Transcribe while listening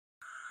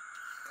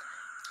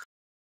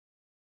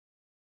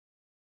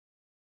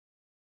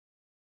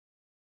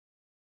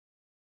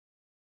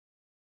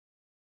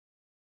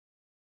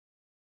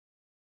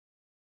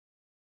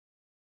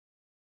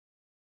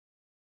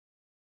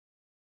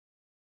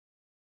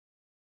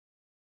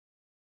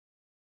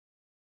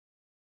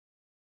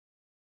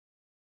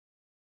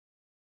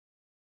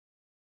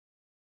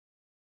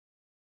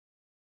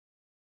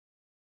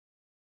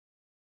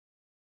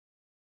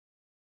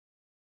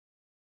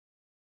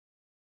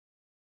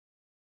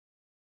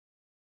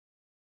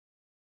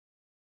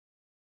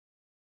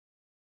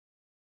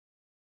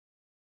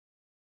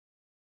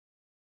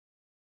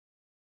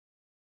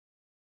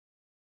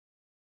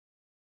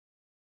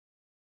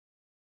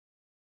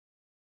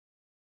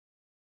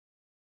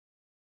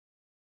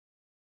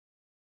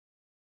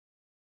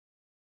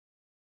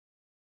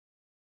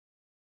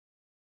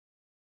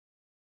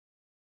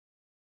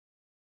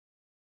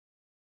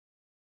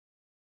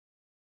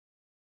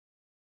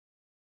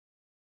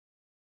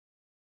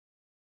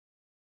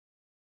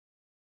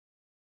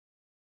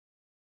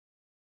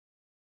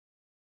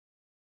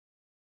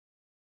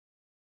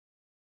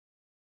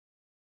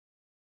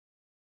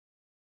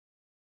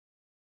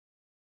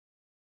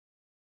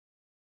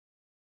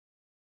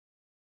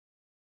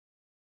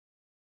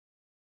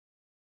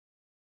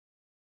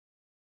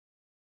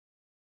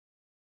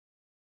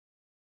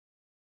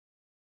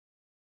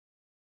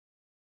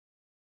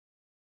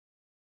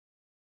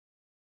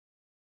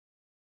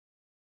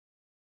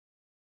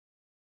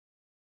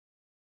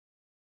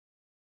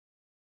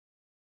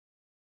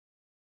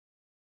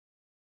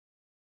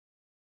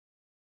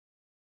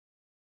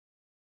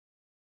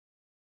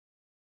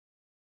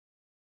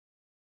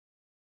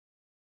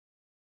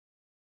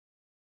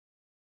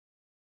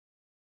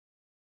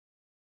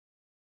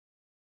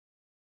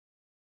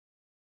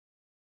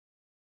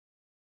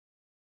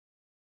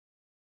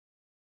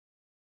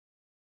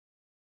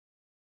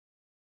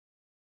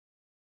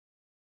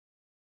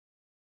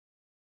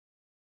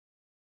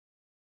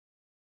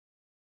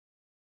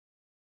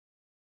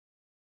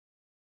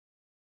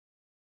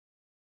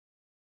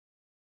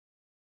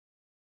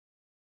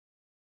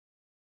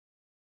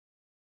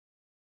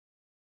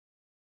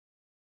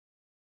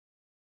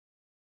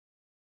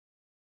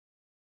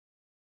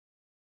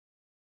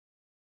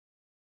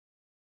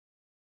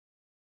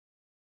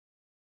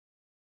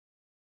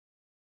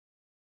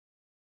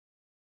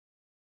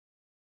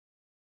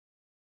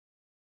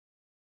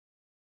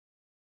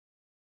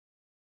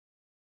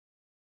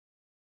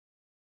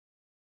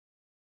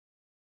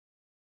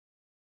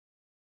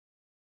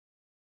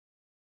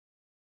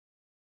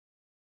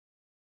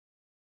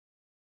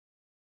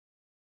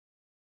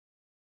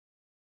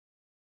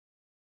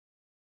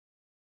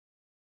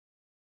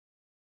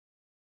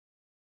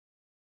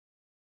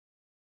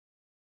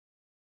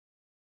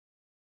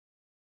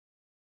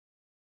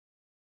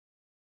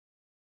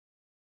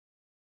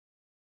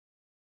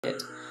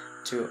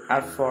to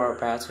act for a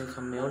better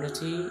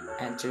community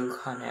and to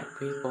connect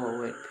people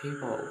with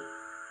people.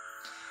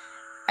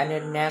 And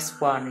the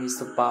next one is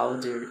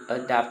about the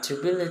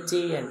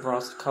adaptability and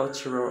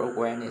cross-cultural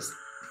awareness.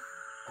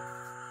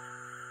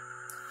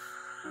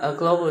 A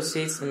global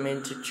citizen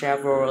means to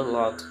travel a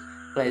lot,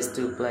 place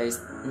to place,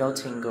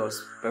 nothing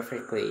goes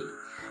perfectly.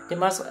 They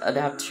must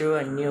adapt to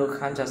a new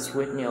context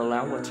with new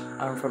language,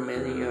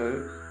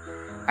 unfamiliar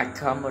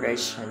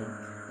accommodation,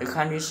 the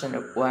condition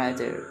of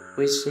weather,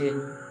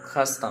 cuisine,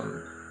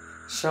 custom.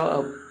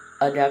 So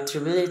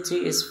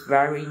adaptability is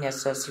very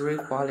necessary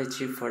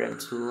quality for them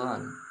to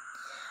learn.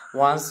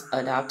 Once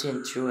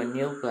adapting to a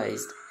new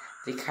place,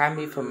 they can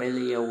be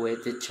familiar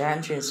with the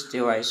changing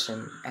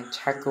situation and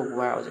tackle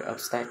well the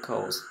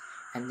obstacles,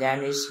 and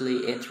then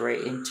easily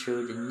integrate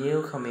into the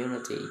new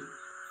community.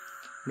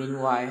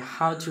 Meanwhile,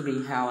 how to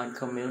behave and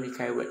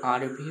communicate with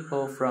other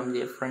people from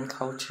different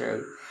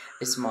cultures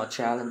is more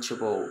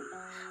challengeable.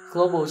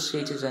 Global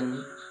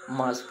citizens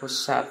must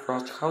possess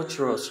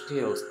cross-cultural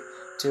skills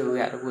to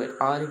get with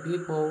other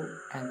people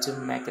and to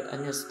make an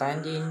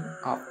understanding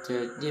of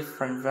the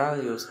different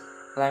values,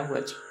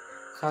 language,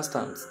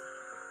 customs,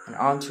 and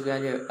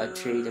altogether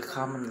achieve the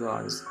common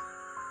goals.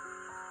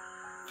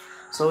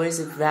 So it's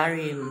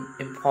very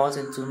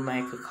important to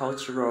make a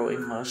cultural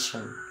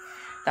immersion.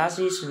 That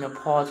is an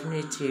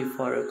opportunity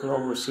for a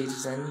global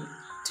citizen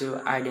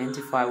to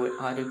identify with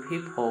other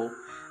people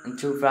and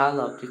to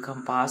develop the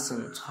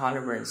compassion,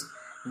 tolerance,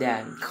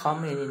 then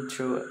coming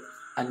into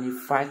an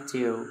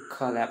effective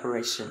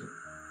collaboration.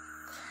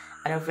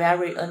 And a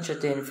very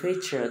interesting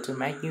feature to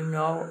make you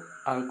know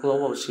a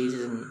global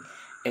citizen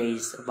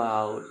is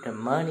about the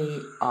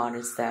money or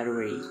the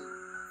salary.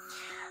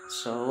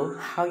 So,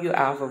 how you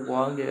ever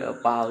wonder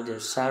about the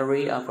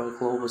salary of a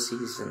global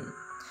citizen?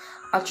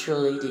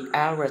 Actually, the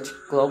average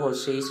global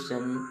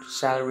citizen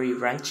salary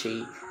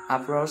ranges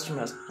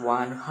approximately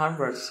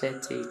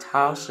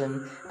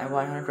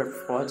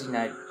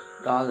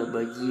 $160,149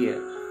 per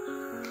year.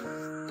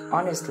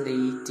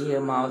 Honestly, the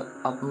amount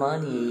of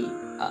money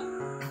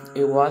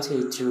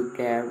devoted to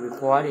their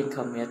rewarding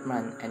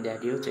commitment and their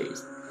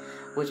duties,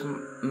 which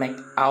make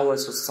our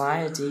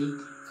society,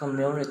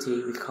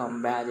 community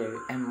become better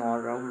and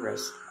more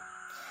robust.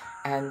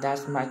 And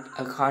that makes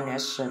a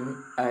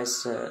connection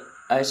as a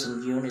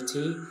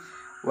unity,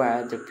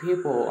 where the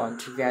people on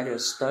together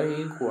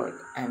study, work,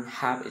 and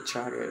help each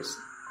other.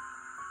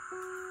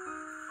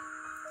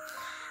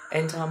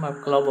 In terms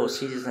of global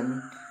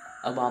citizen,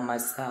 about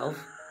myself,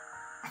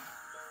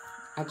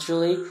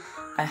 actually,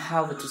 I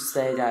have to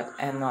say that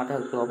I'm not a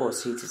global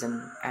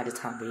citizen at the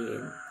time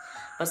being,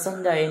 but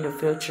someday in the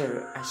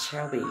future I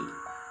shall be.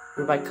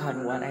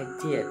 Regarding what I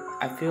did,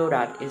 I feel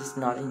that it's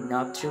not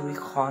enough to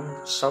become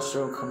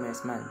social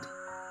commitment.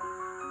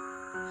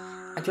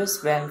 I just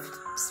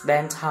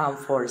spend time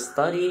for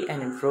study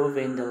and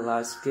improving the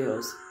life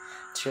skills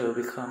to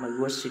become a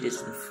good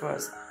citizen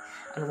first.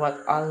 And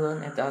what I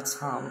learned at that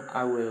time,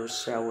 I will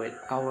share with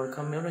our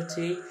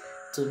community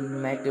to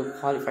make the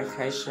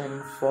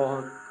qualification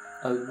for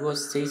a good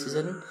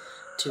citizen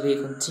to be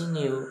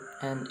continued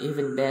and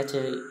even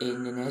better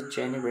in the next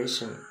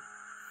generation.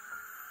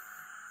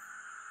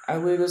 I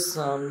will do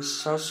some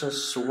social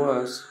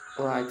work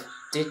like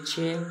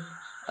teaching,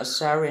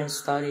 sharing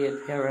study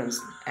experience,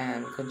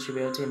 and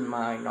contributing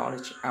my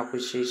knowledge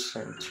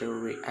acquisition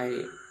to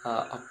create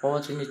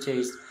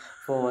opportunities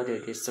for the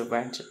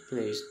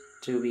disadvantaged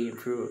to be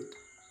improved.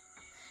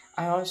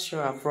 I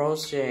also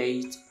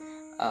appreciate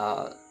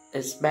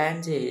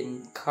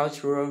expanding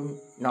cultural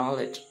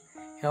knowledge,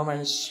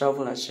 human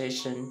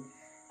civilization.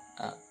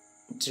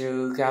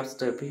 To get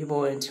the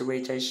people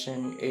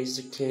integration is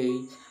the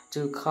key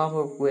to come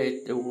up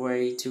with the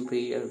way to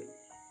be a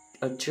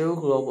true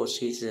global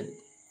citizen.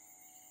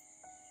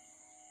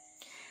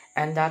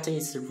 And that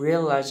is the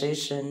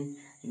realization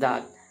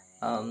that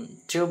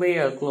to be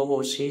a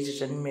global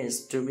citizen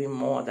means to be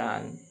more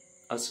than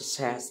a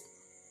success.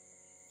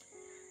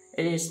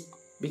 It is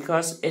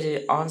because it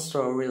is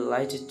also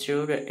related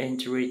to the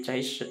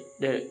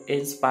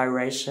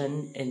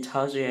inspiration,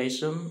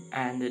 enthusiasm,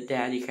 and the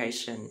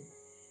dedication.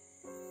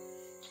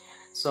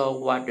 So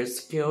what the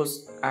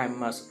skills I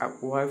must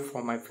acquire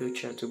for my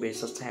future to be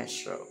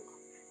successful,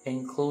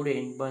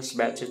 including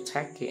perspective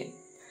taking,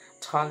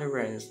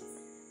 tolerance,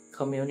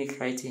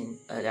 communicating,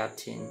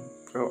 adapting,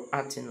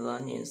 proactive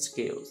learning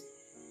skills.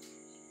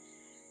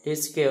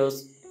 These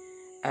skills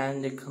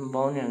and the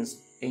components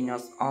are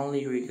not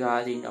only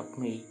regarding of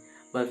me,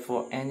 but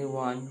for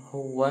anyone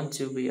who wants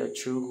to be a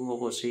true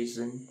global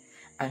citizen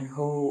and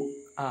who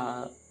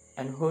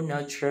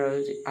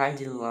nurture the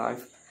ideal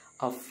life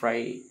of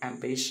free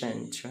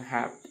ambition to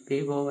help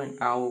people in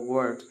our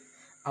world,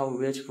 our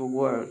beautiful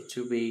world,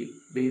 to be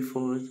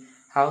beautiful,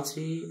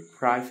 healthy,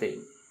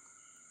 thriving.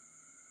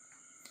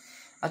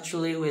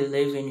 Actually, we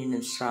live in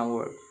a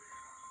world.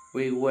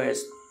 We wait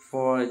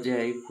for the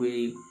day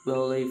we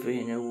will live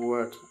in a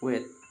world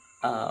with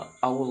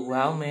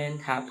overwhelming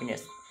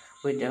happiness,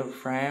 with the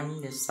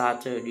frame,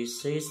 disaster,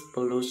 disease,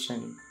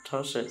 pollution,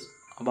 toxic,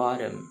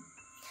 boredom.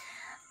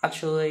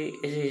 Actually,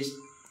 it is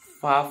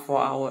far for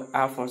our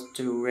efforts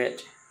to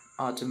reach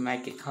or to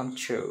make it come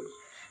true,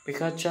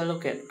 because just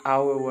look at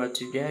our world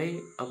today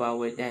about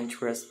with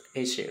dangerous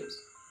issues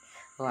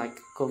like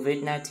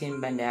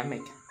COVID-19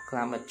 pandemic,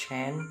 climate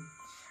change,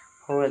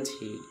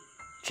 poverty,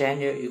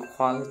 gender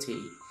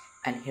equality,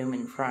 and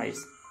human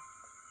rights.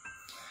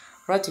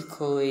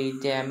 Practically,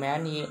 there are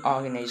many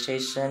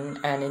organizations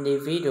and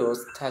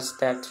individuals that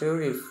step to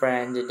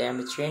refrain the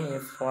damaging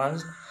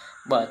influence,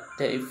 but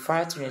the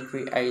effect will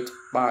create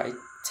by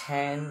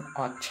 10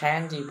 or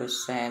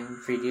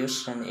 20%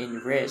 reduction in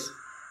risk,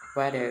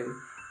 whether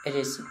it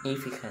is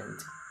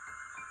significant.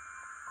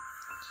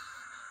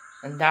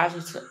 And that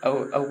is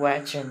a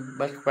question,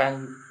 but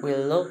when we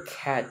look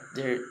at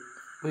the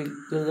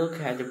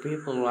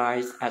people's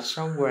lives at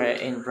somewhere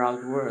in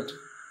the world,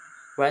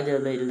 whether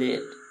they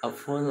lead a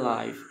full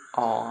life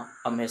or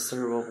a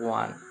miserable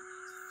one.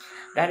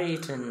 That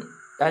is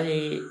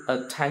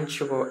a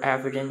tangible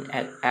evidence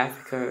at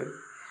Africa.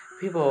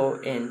 People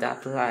in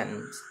that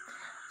land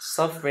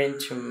suffering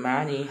to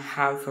many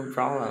harmful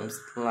problems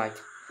like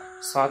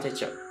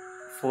shortage of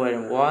food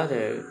and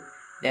water,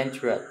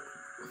 dangerous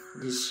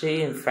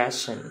disease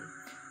infection,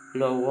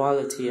 low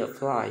quality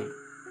of life.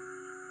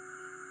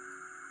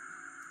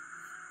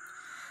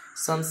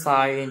 Some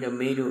side in the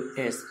Middle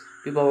East,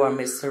 people are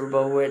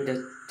miserable with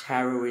the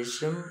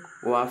terrorism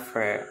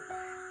warfare.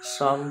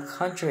 Some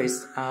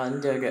countries are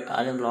under the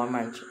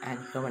unemployment and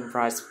human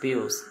rights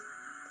bills.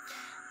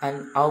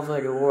 And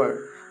over the world,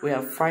 we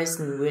are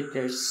facing with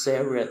the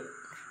serious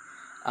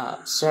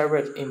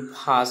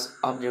impact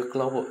of the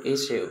global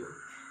issue.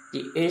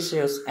 The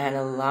issues and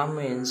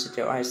alarming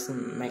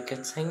situation make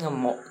us think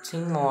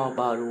more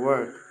about the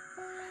world,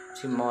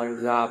 think more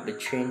the gap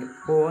between the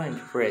poor and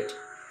the rich,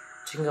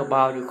 think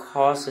about the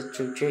causes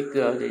to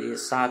trigger the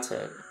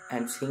disaster,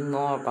 and think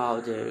more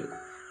about the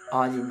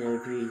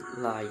ordinary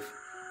life.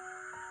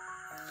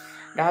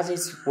 That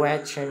is a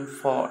question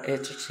for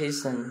each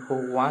citizen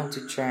who wants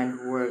to change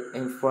the world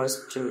and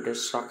first to the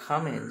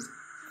shortcomings.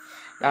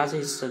 That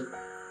is a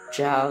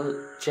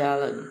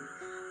challenge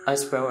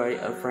as well as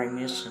a great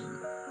mission.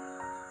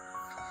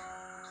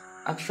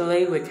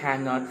 Actually, we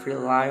cannot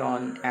rely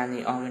on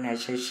any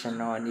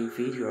organization or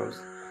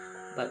individuals,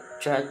 but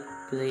just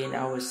believe in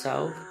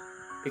ourselves,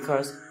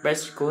 because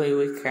basically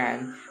we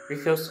can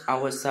recuse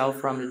ourselves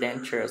from the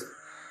dangers,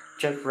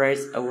 just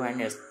raise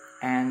awareness,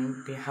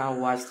 and behave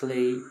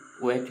wisely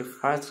with the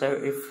further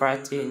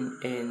effect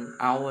in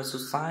our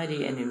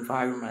society and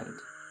environment.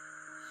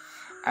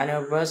 And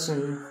a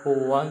person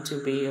who wants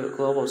to be a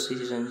global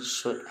citizen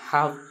should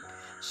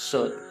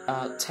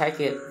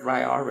take it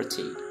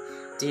priority,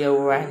 the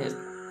awareness,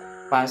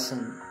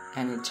 passion,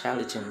 and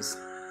intelligence.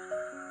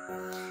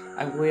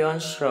 And we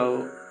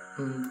also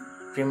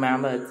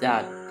remember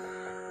that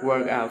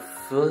words are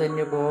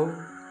vulnerable,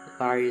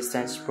 very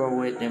sensible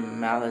with the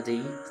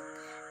melody,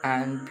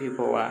 and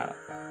people are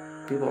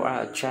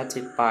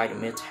attracted by the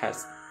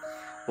methods,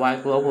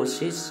 while global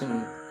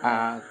citizens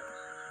are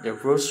the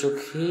crucial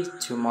key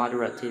to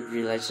moderate the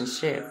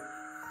relationship.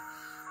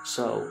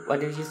 So, what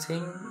do you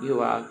think?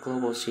 You are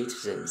global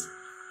citizens.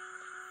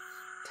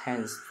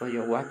 Thanks for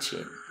your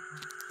watching.